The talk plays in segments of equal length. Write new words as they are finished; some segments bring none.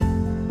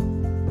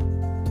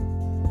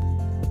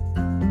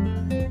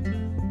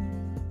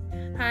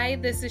Hi,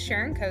 this is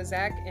Sharon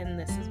Kozak, and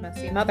this is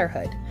Messy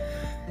Motherhood.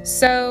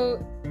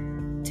 So,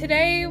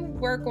 today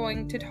we're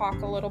going to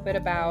talk a little bit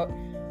about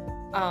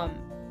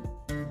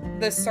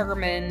the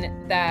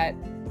sermon that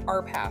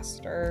our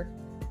pastor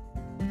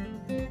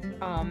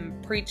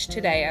preached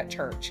today at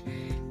church.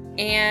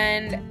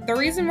 And the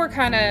reason we're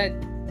kind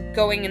of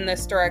going in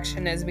this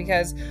direction is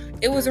because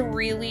it was a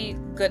really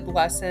good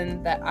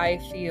lesson that I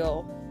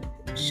feel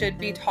should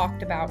be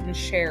talked about and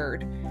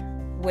shared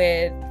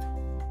with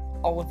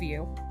all of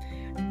you.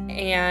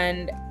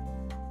 And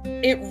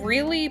it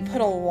really put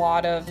a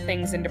lot of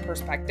things into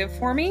perspective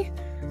for me.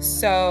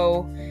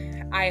 So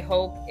I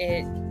hope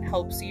it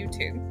helps you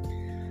too.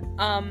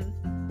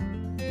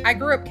 I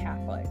grew up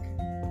Catholic.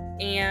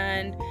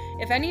 And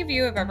if any of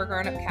you have ever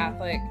grown up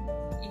Catholic,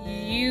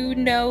 you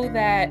know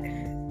that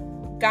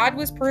God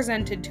was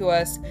presented to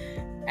us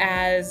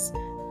as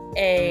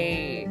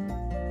a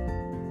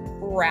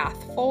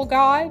wrathful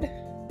God,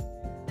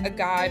 a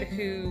God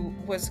who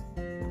was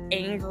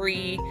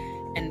angry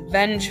and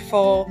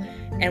vengeful,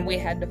 and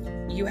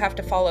you have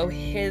to follow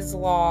his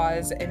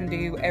laws and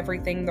do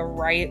everything the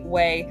right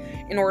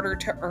way in order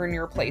to earn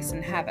your place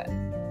in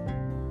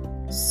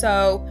heaven.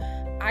 So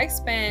I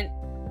spent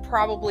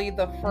probably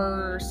the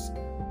first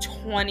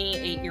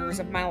 28 years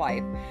of my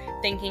life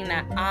thinking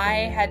that I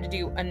had to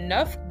do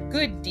enough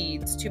good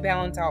deeds to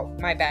balance out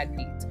my bad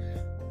deeds.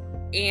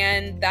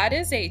 And that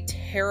is a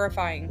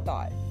terrifying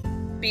thought,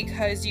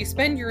 because you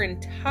spend your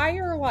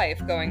entire life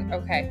going,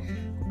 okay,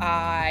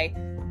 I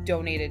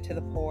donated to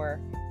the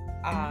poor,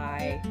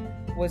 I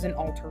was an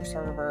altar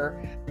server,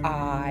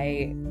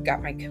 I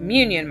got my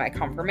communion, my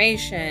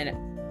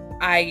confirmation,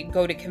 I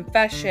go to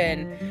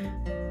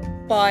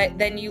confession. But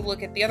then you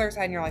look at the other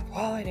side and you're like,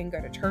 well, I didn't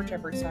go to church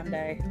every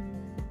Sunday,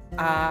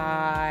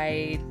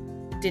 I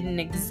didn't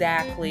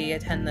exactly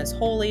attend this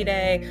holy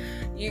day.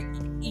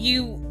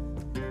 You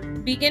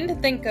begin to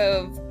think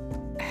of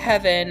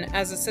heaven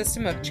as a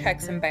system of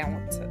checks and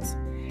balances,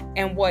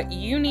 and what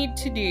you need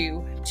to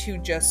do to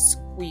just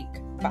squeak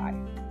by.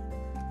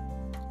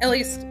 At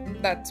least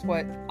that's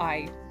what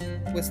I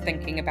was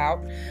thinking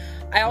about.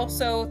 I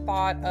also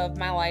thought of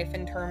my life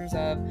in terms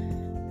of,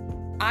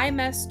 I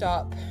messed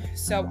up,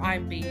 so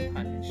I'm being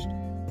punished.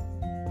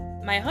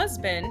 My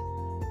husband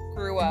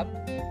grew up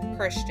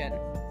Christian,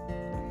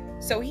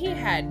 so he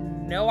had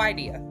no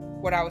idea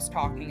what I was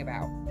talking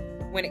about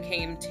when it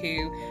came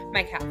to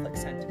my Catholic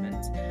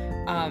sentiments.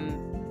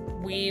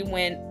 We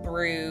went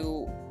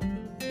through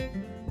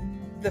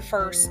the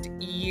first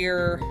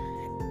year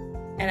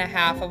and a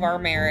half of our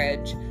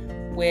marriage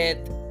with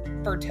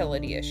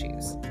fertility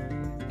issues,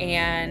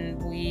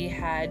 and we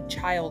had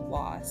child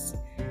loss,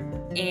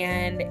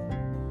 and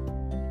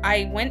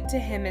I went to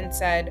him and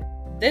said,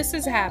 this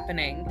is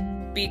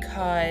happening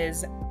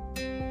because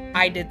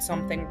I did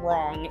something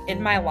wrong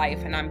in my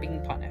life and I'm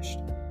being punished.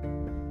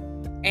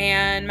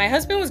 And my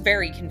husband was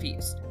very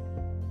confused,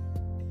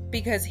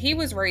 because he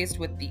was raised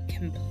with the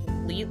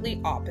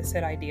completely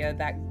opposite idea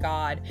that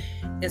God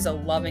is a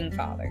loving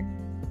father.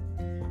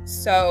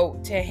 So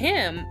to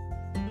him,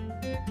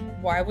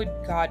 why would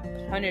God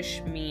punish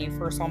me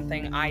for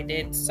something I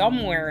did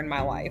somewhere in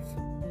my life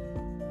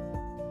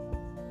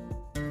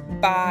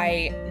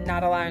by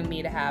not allowing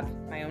me to have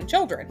my own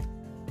children?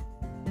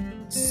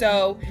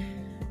 So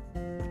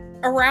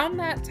around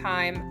that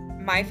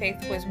time, my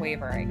faith was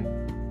wavering.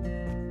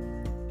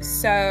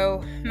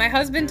 So my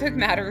husband took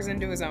matters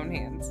into his own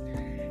hands,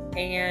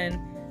 and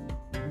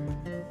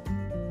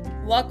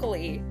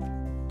luckily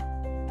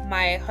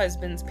my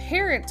husband's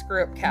parents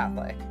grew up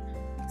Catholic,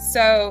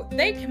 so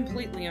they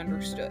completely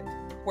understood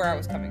where I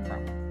was coming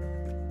from.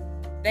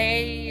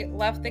 They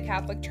left the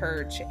Catholic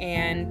Church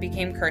and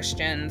became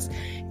Christians,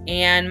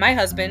 and my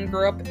husband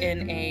grew up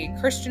in a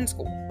Christian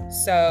school,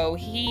 so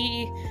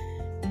he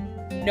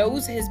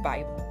knows his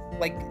Bible.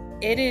 Like,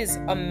 it is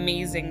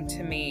amazing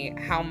to me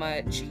how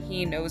much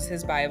he knows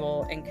his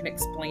Bible and can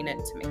explain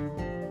it to me.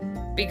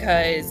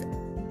 Because,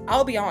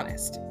 I'll be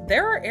honest,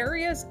 there are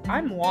areas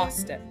I'm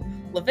lost in.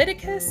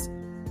 Leviticus,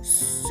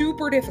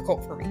 super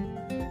difficult for me.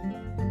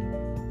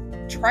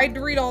 Tried to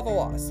read all the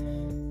laws.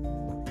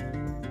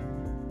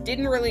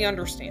 Didn't really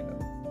understand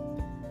them.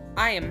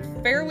 I am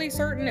fairly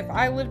certain if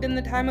I lived in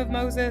the time of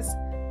Moses,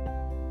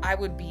 I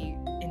would be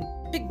in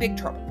big, big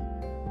trouble.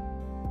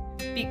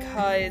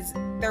 Because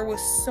there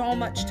was so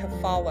much to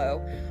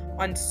follow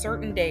on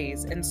certain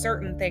days and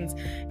certain things.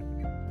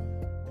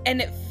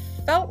 And it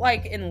felt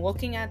like, in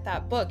looking at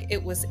that book,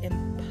 it was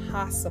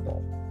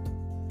impossible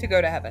to go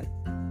to heaven.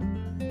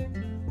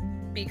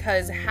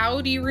 Because how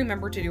do you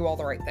remember to do all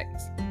the right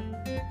things?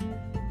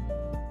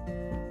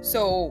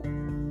 So,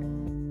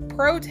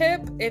 pro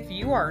tip, if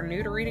you are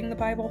new to reading the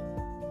Bible,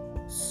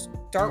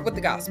 start with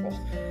the gospel.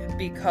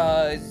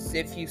 Because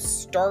if you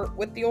start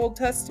with the Old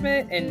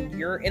Testament and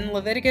you're in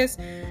Leviticus,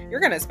 you're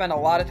going to spend a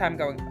lot of time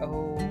going,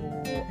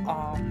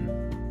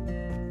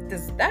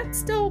 does that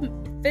still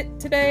fit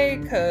today?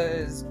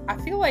 Because I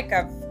feel like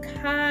I've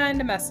kind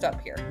of messed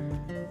up here.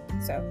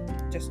 So,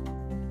 just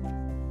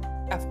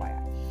FYI.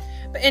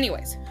 But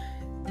anyways,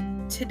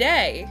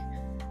 today,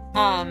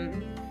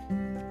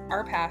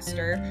 our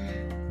pastor,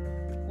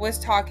 was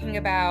talking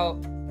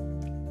about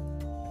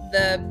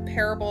the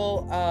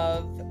parable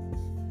of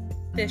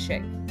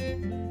fishing.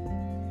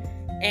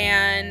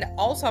 And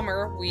all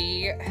summer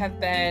we have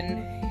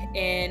been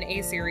in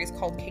a series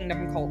called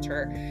Kingdom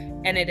Culture,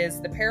 and it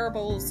is the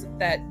parables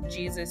that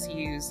Jesus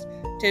used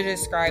to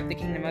describe the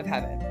kingdom of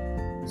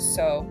heaven.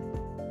 So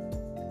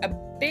a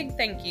big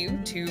thank you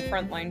to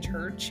Frontline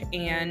Church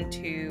and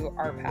to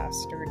our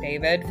pastor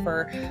David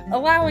for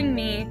allowing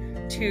me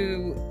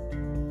to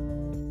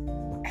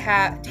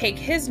take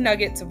his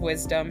nuggets of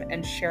wisdom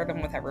and share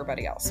them with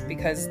everybody else,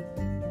 because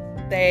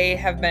they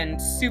have been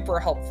super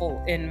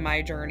helpful in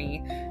my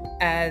journey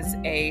as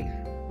a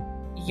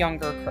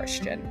younger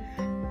Christian.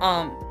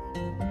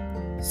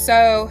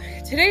 So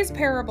today's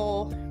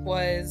parable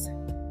was,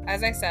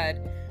 as I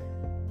said,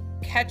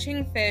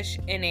 catching fish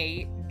in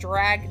a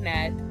drag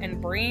net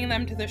and bringing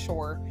them to the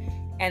shore,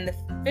 and the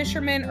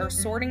fishermen are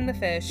sorting the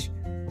fish,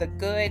 the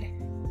good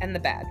and the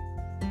bad.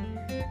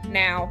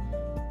 Now,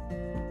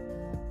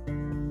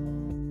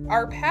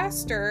 our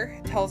pastor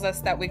tells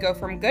us that we go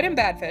from good and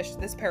bad fish,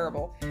 this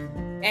parable,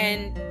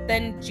 and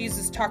then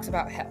Jesus talks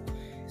about hell.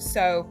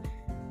 So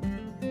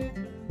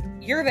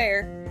you're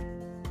there,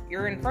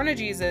 you're in front of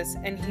Jesus,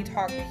 and he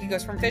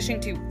goes from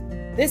fishing to,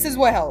 this is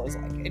what hell is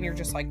like. And you're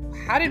just like,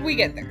 how did we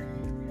get there?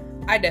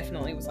 I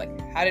definitely was like,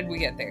 how did we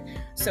get there?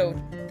 So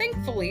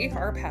thankfully,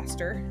 our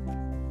pastor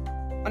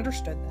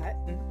understood that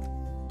and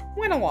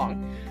went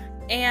along.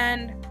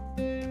 And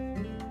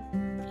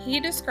he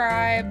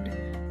described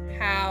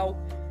how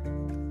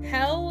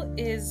hell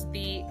is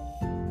the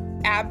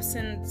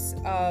absence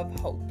of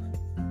hope.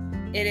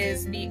 It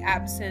is the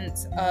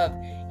absence of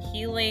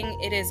healing.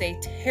 It is a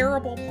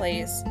terrible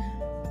place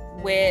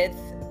with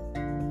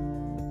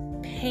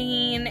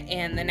pain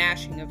and the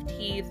gnashing of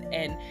teeth,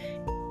 and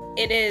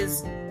it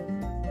is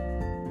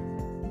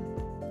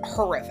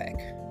horrific.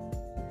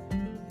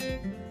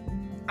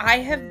 I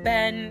have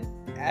been,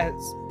 as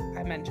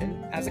I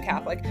mentioned, as a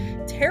Catholic,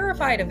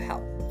 terrified of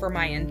hell for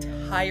my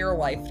entire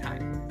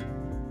lifetime.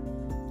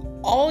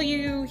 All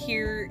you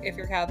hear if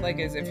you're Catholic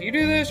is, if you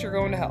do this, you're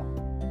going to hell.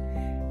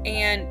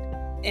 And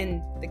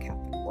in the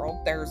Catholic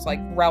world, there's like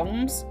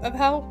realms of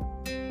hell.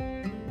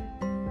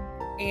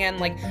 And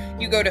like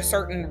you go to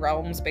certain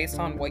realms based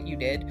on what you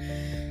did.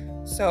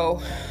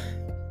 So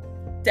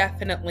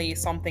definitely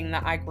something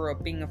that I grew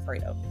up being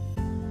afraid of.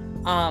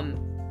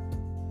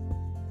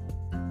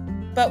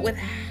 But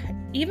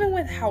even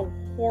with how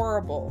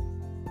horrible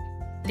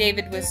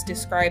David was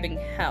describing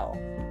hell,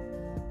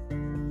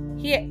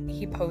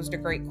 he posed a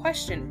great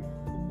question.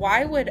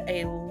 Why would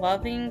a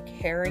loving,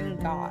 caring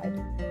God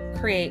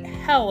create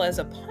hell as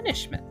a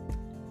punishment?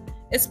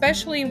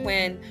 Especially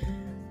when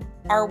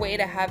our way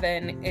to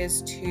heaven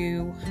is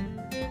to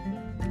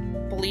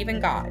believe in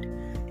God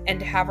and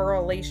to have a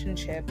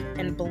relationship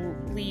and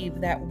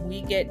believe that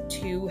we get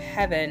to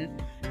heaven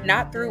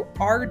not through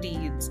our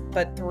deeds,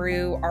 but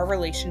through our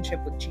relationship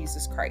with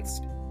Jesus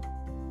Christ.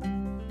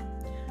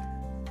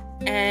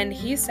 And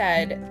he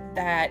said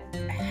that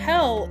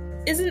hell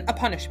isn't a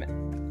punishment.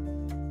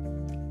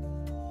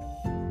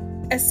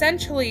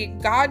 Essentially,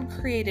 God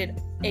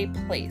created a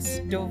place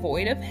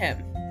devoid of him,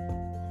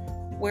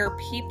 where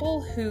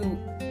people who,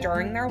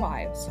 during their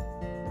lives,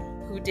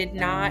 who did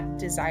not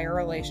desire a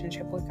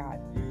relationship with God,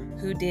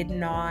 who did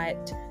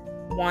not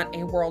want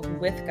a world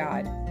with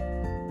God,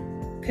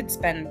 could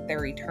spend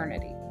their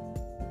eternity.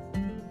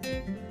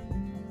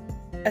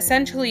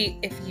 Essentially,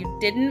 if you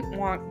didn't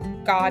want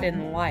God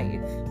in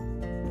life,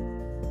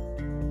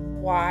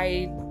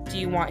 why do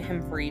you want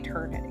him for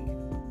eternity?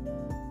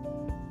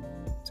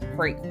 It's a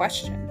great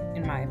question,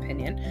 in my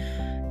opinion.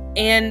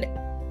 And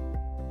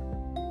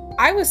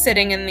I was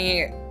sitting in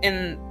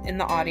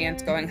the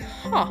audience going,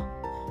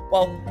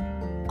 well,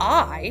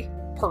 I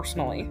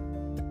personally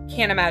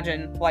can't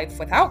imagine life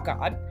without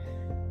God.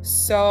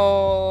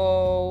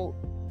 So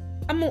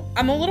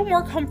I'm a little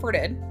more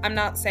comforted. I'm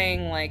not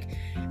saying like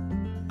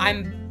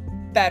I'm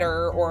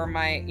better or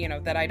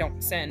that I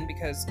don't sin,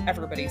 because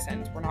everybody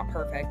sins. We're not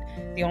perfect.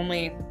 The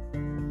only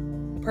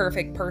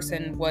perfect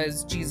person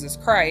was Jesus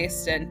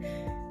Christ, and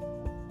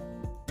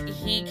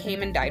he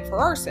came and died for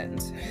our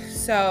sins.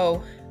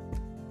 So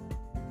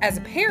as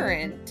a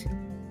parent,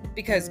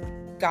 because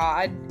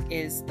God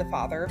is the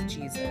Father of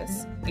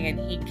Jesus, and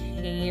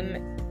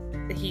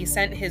he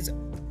sent his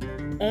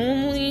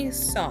only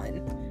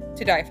Son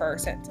to die for our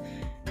sins.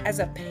 As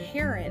a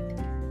parent,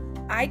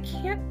 I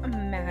can't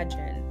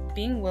imagine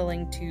being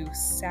willing to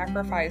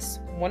sacrifice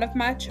one of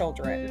my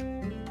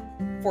children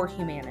for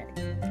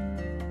humanity.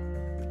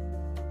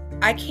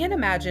 I can't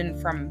imagine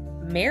from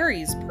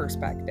Mary's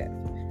perspective.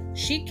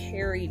 She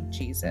carried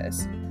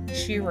Jesus.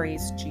 She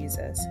raised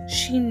Jesus.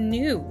 She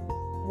knew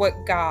what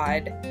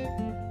God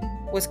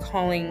was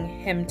calling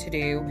him to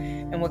do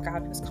and what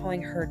God was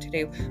calling her to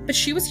do. But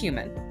she was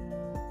human.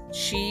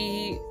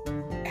 She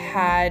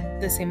had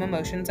the same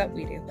emotions that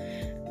we do.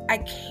 I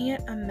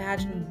can't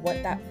imagine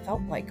what that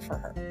felt like for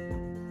her.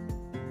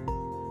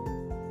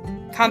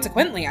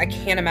 Consequently, I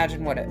can't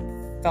imagine what it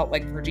felt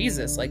like for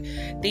Jesus. Like,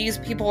 these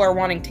people are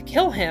wanting to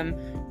kill him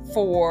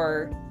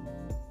for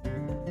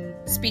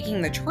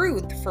speaking the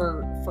truth,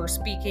 for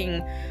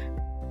speaking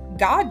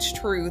God's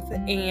truth,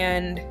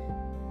 and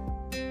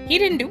he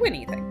didn't do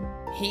anything.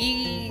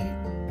 He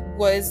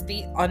was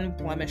the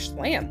unblemished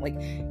lamb. Like,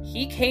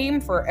 he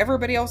came for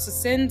everybody else's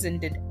sins and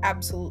did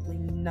absolutely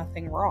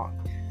nothing wrong.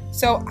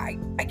 So I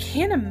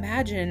can't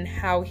imagine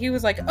how he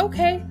was like,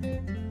 okay,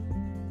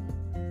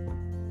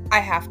 I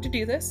have to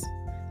do this.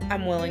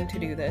 I'm willing to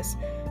do this.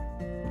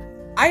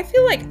 I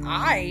feel like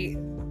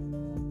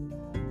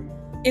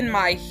in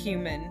my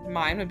human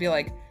mind, would be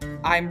like,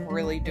 I'm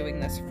really doing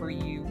this for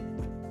you,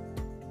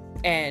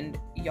 and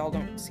y'all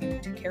don't seem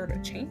to care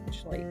to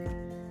change. Like,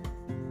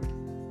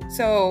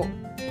 so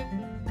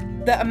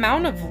the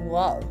amount of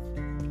love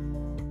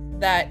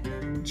that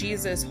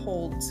Jesus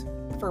holds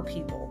for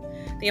people,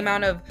 the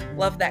amount of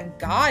love that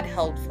God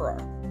held for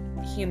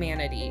our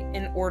humanity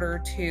in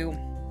order to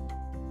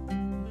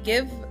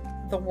give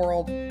the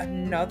world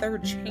another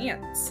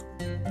chance.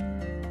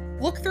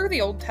 Look through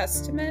the Old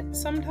Testament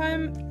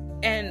sometime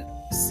and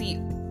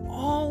see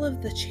all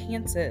of the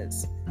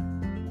chances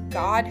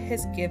God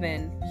has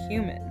given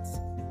humans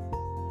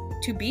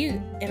to be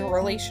in a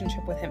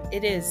relationship with him.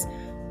 It is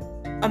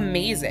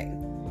amazing.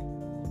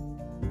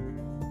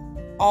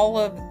 All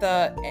of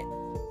the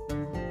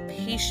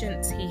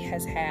patience he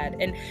has had.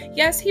 And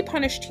yes, he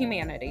punished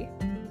humanity.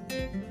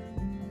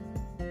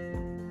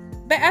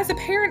 But as a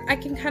parent, I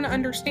can kind of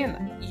understand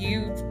that.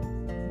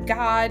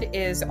 God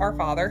is our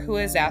Father who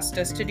has asked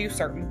us to do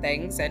certain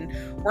things, and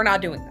we're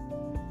not doing them.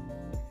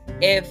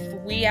 If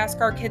we ask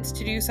our kids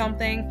to do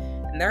something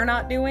and they're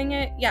not doing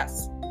it,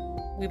 yes,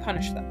 we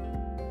punish them.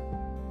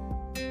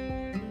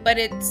 But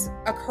it's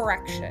a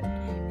correction.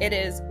 It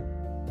is,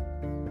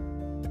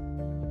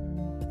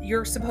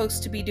 you're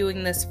supposed to be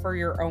doing this for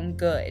your own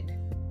good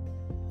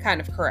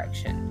kind of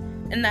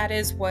correction. And that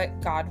is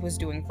what God was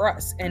doing for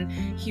us. And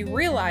he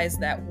realized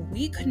that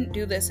we couldn't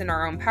do this in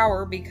our own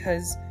power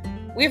because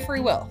we have free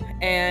will,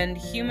 and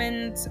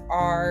humans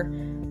are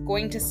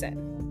going to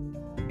sin.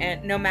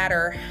 And no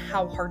matter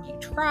how hard you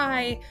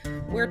try,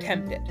 we're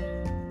tempted.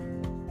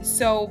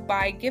 So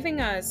by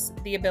giving us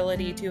the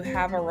ability to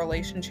have a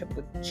relationship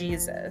with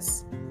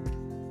Jesus,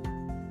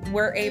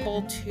 we're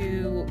able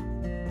to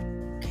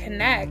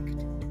connect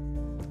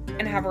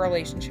and have a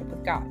relationship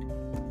with God,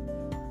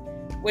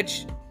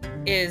 which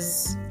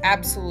is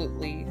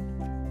absolutely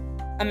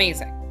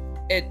amazing.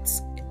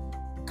 It's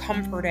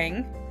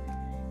comforting,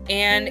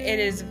 and it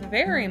is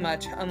very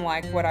much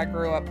unlike what I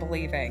grew up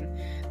believing,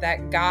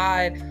 that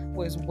God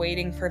was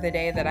waiting for the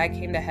day that I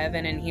came to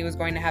heaven and he was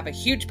going to have a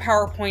huge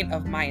PowerPoint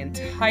of my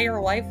entire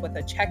life with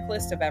a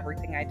checklist of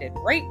everything I did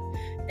right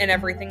and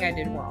everything I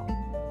did wrong.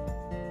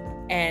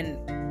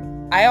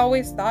 And I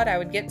always thought I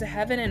would get to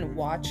heaven and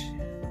watch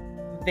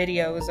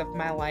videos of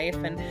my life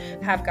and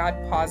have God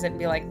pause it and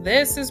be like,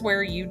 this is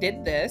where you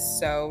did this,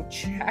 so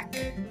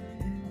check.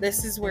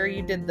 This is where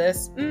you did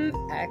this,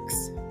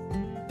 X.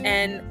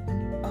 And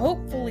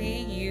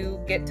hopefully you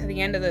get to the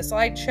end of the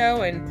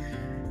slideshow and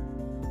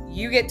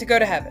you get to go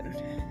to heaven.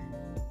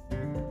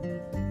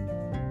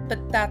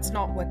 But that's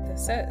not what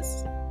this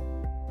is.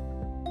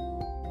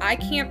 I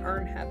can't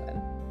earn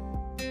heaven.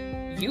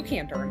 You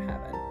can't earn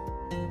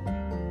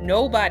heaven.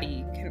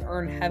 Nobody can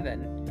earn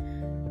heaven.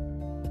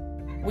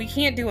 We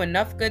can't do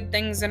enough good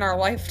things in our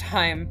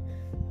lifetime,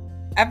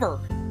 ever.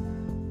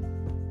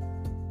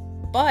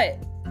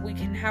 But we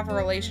can have a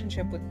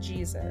relationship with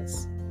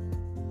Jesus.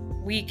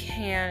 We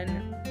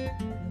can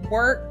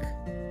work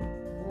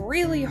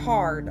really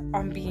hard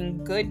on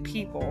being good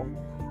people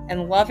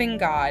and loving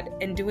God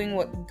and doing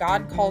what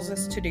God calls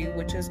us to do,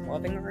 which is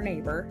loving our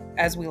neighbor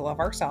as we love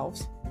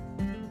ourselves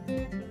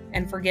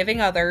and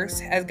forgiving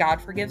others as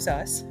God forgives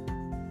us,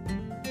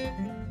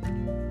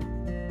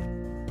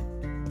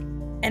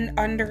 and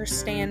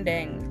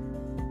understanding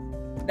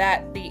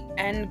that the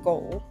end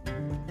goal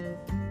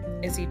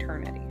is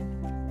eternity.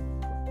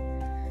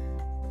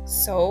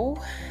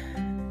 So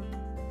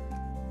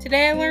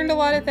today I learned a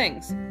lot of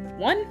things.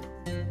 One,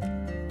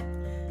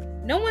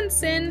 no one's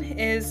sin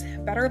is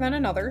better than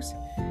another's.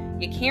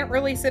 You can't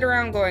really sit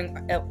around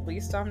going, at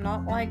least I'm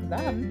not like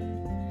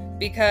them,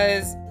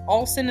 because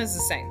all sin is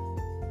the same.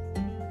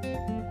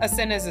 A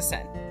sin is a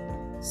sin.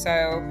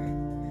 So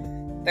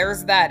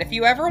there's that. If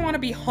you ever want to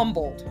be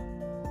humbled,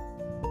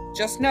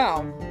 just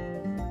know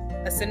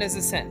a sin is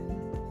a sin.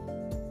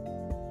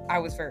 I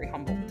was very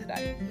humbled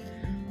today.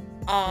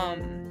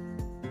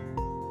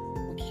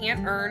 We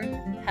can't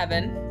earn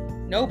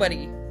heaven.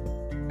 Nobody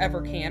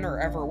ever can or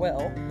ever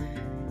will.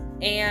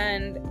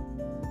 And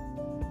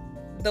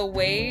the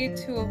way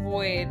to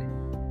avoid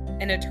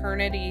an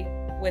eternity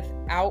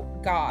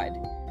without God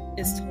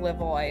is to live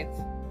a life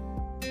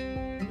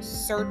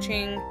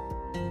searching,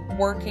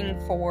 working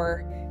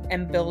for,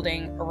 and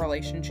building a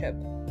relationship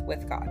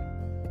with God.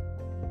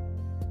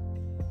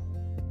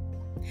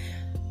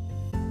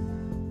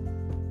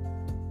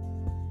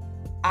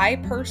 I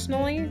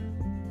personally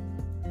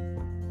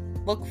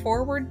look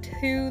forward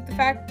to the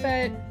fact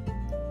that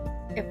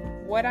if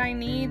what I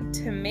need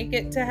to make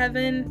it to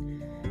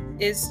heaven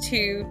is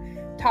to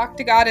talk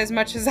to God as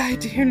much as I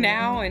do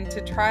now and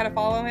to try to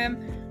follow him,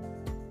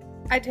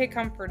 I take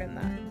comfort in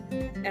that.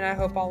 And I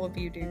hope all of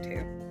you do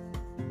too.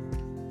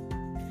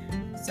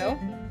 So,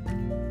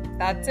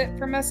 that's it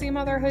for Messy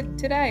Motherhood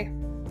today.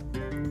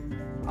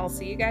 I'll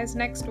see you guys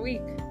next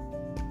week.